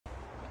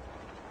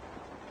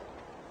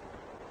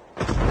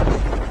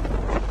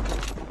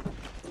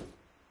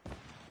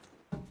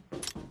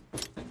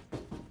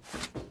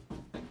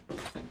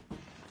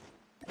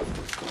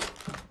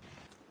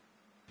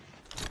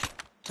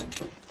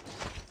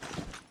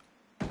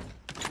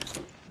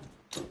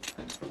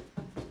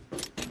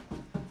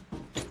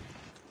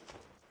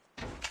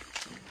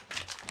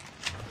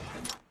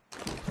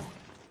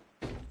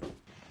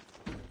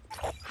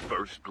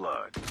First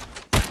blood.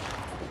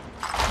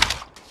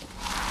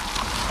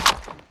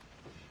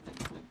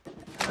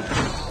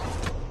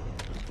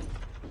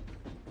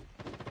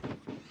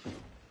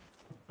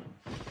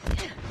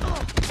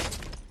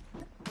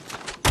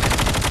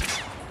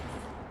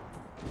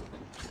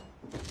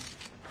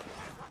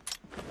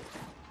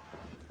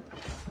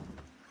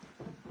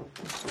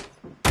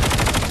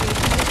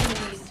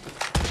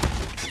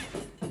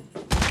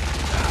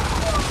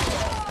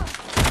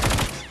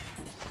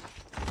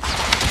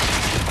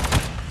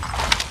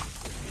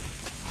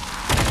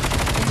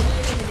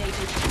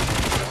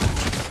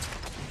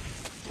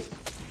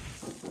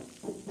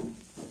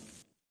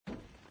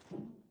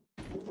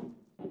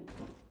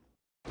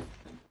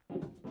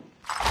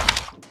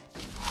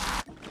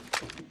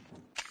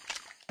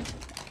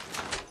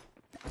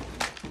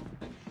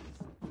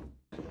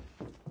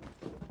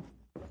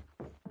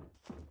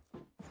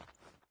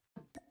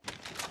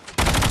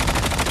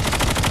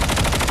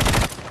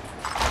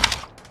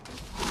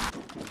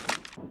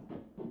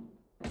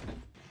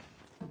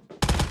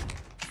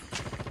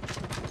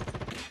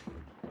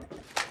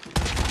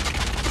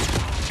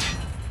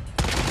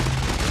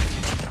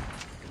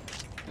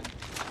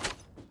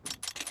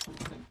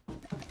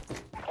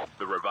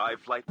 The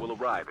revived flight will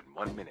arrive in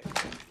 1 minute.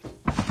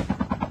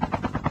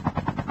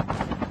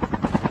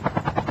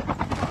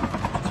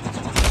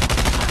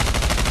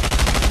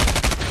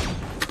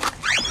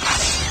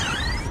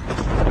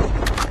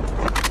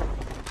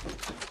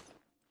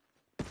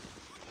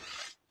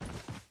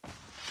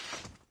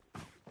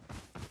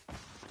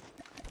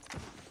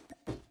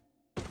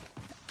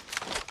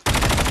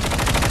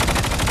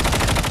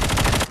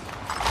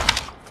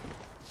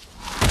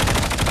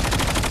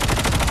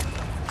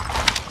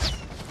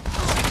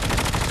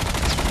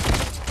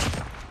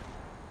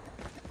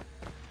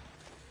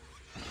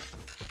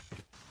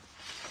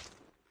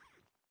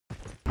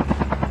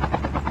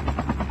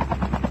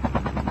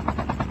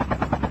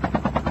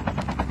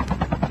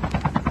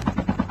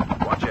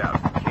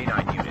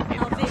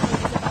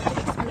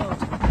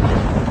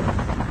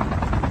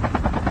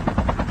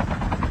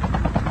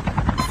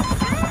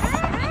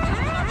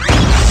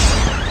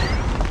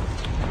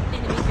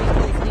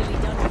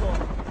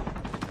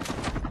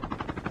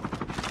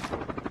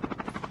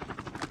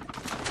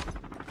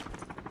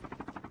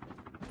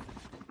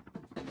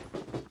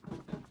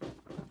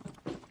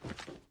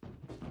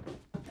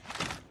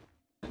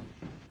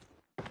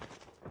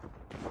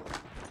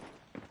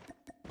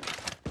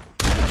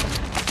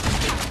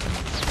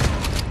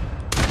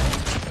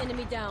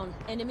 Enemy down.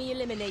 Enemy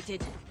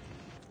eliminated.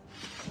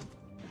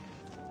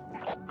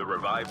 The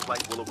revived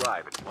flight will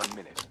arrive in 1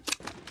 minute.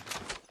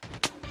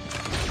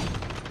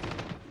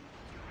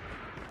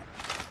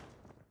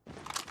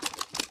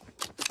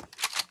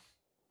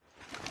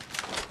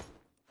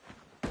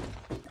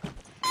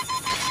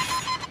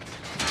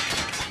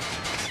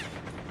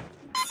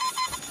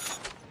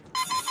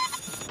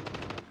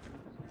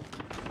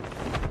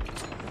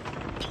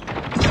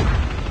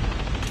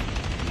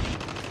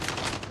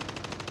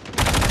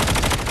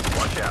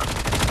 Watch out.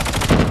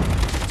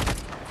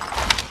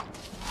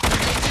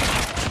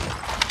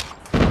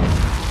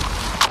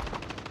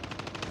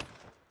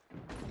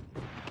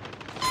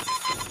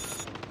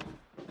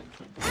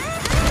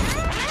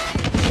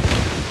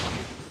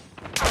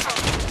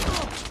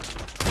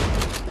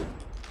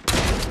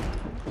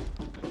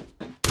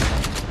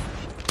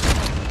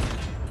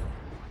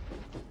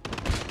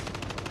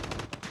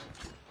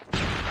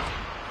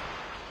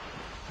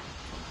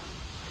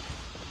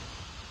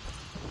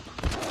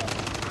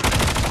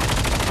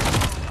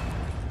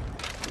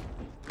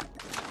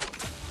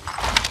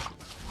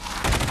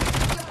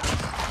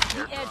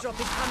 Airdrop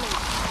is coming.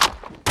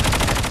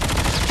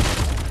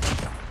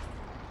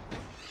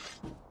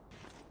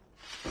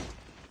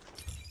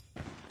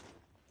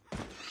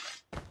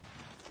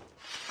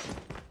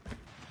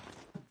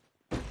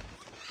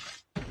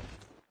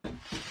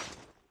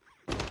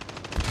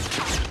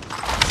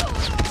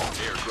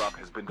 Airdrop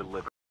has been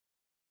delivered.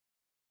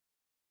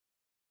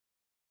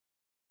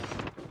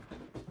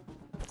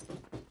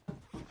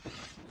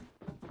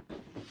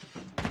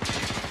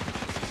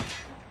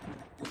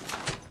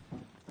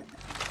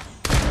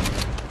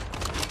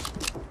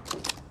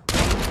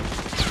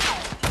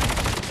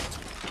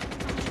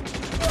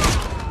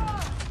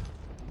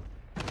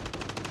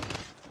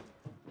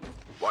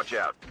 Watch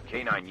out.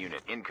 K9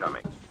 unit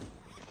incoming.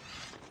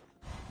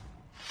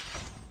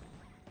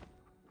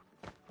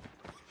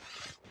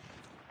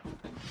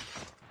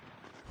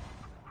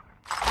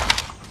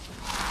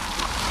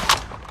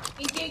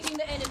 Engaging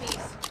the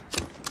enemies.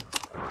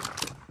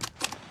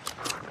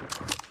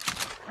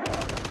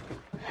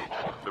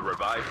 The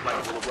revived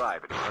flight will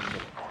arrive in 1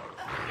 minute.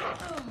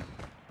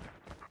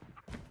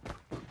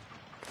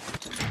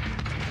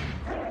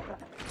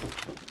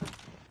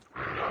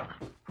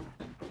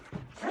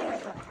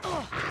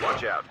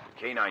 Watch out.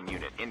 K9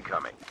 unit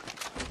incoming.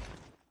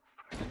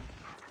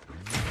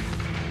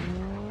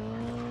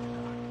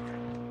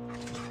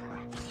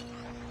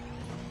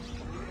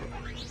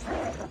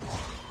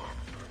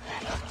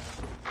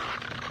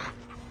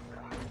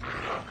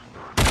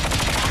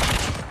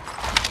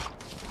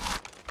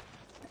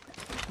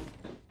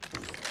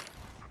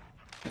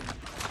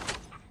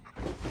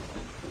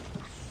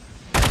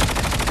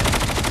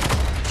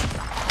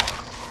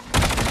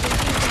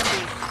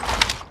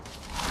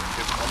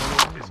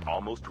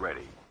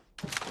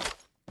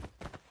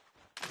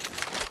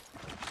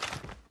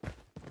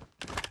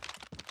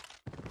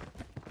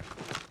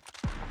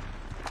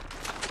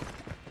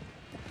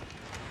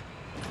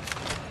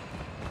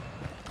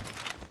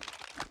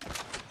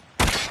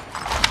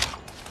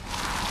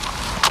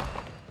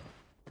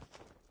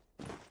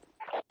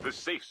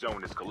 safe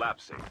zone is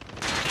collapsing.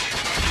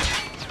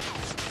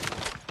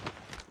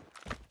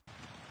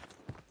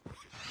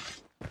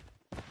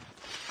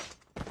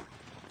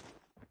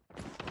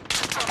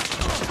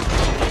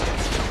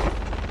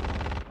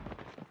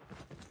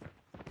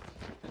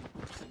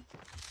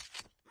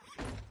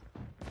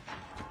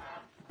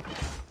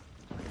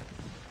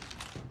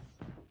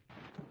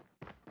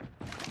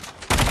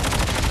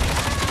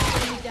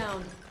 Enemy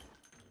down.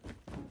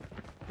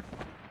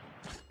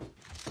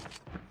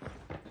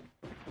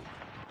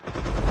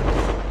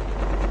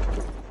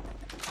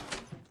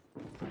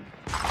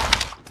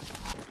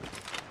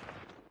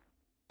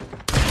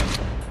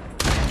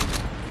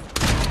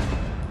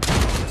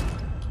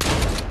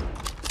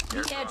 The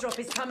airdrop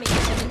is coming.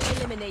 Enemy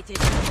eliminated.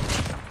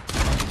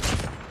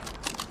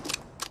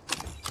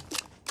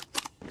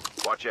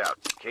 Watch out.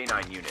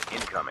 K9 unit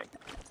incoming.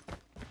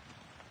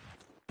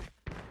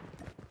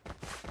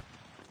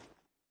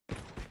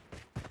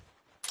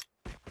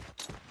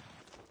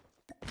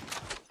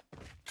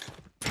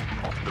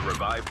 The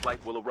revived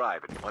flight will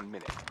arrive in 1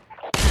 minute.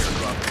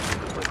 Airdrop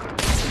is delivered.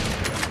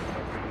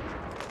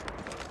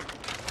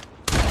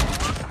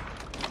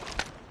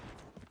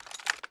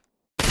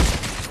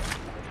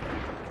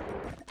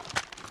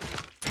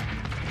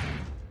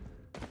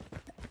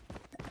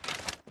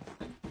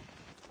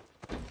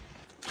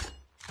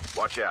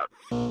 Watch out.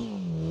 Engaging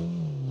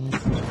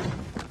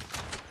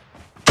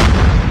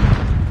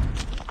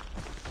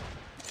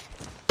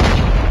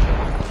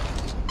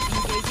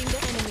the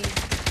enemy.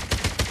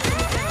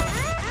 Enemy down.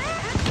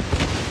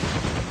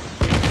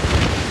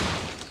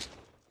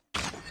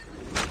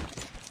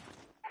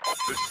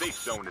 The safe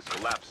zone is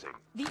collapsing.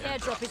 The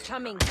airdrop is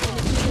coming.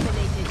 Enemy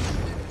eliminated.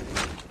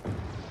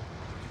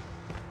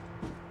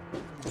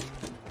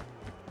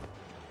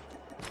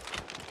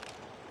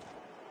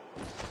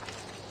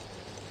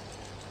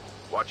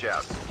 Watch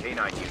out.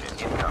 K9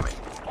 unit incoming.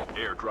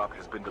 Airdrop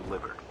has been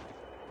delivered.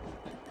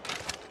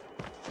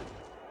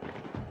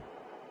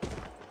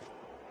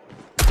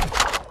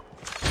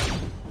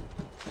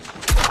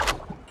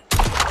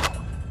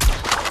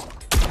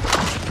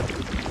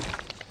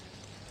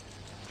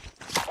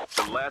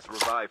 The last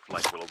revived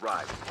flight will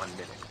arrive in 1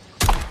 minute.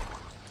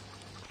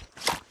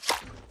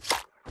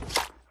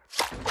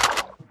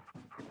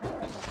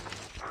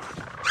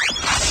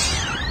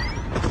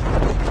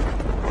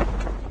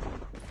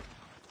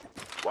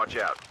 Watch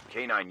out.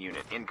 K9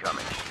 unit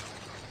incoming.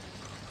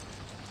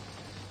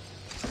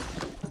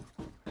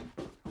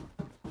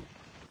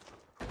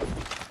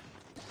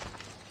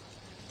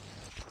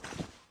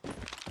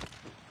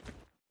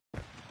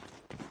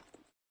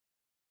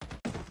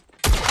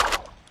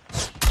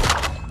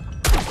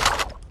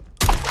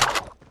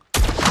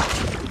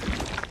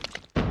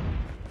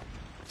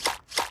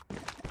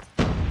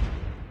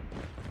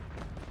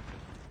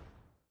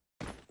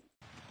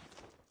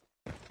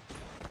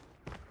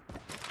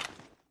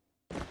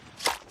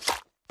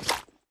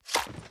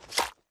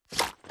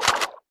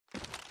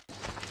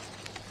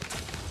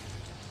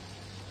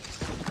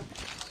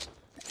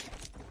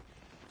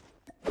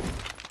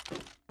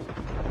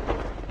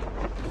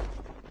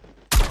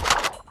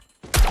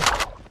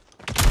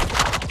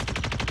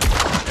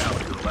 Down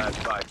to the last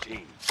 5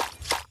 teams.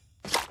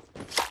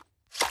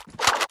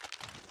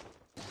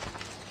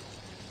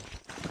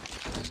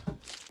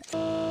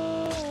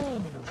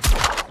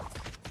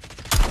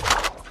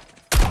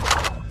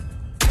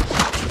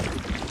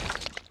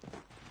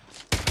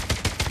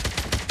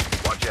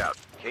 Watch out.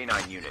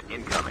 K9 unit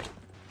incoming.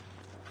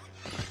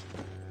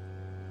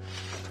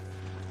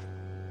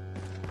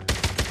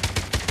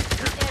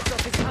 The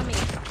airdrop is coming.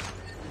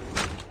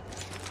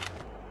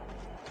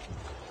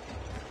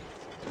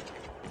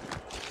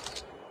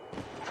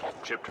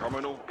 Chip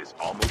terminal is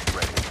almost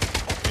ready.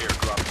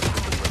 Airdrop has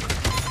been delivered.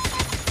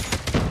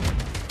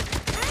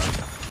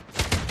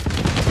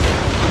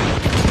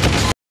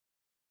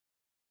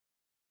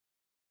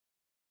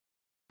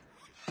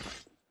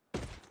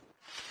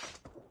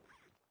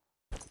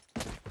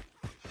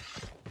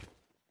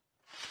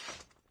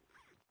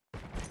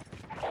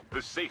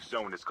 The safe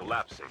zone is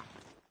collapsing.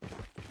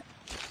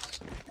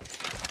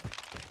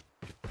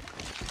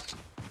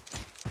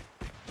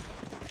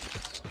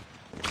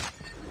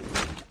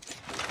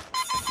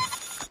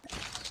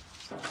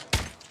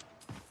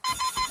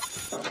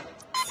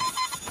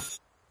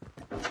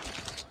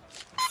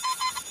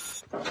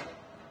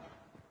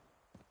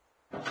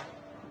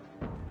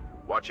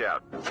 Watch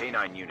out.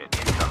 K9 unit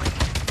incoming.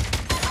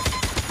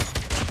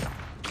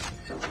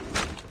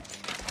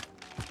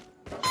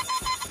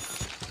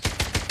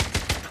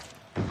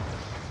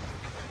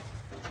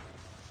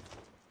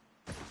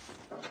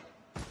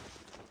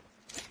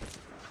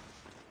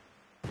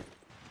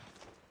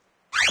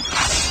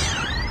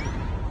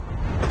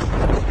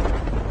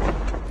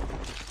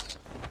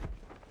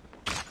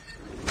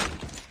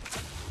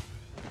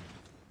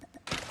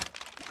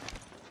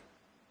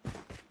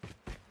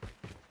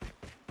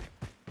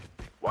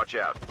 Watch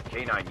out.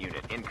 K9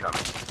 unit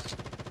incoming.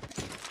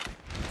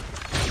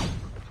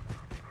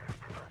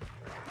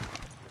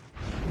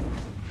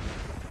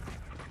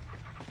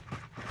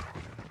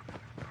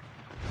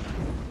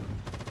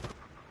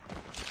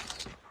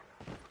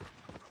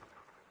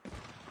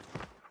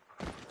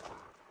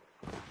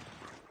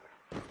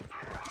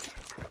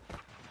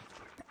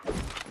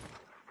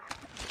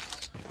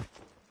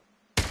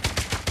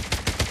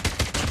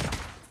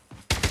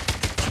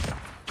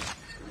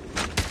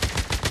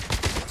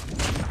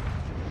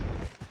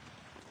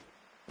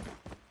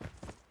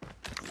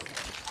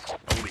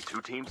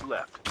 teams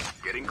left.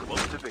 Getting close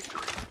to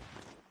victory.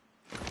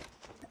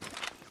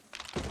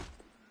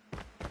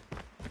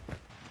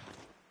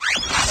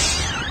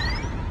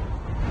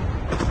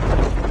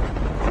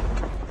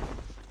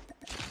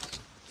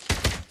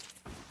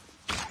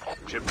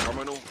 Chip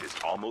terminal is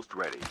almost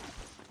ready.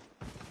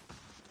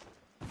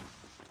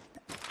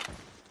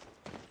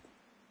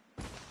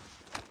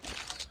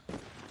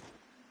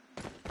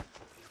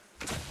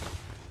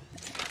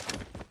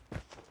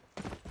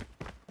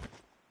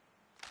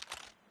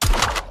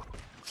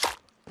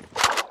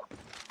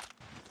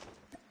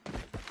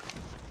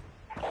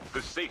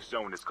 The safe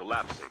zone is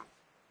collapsing.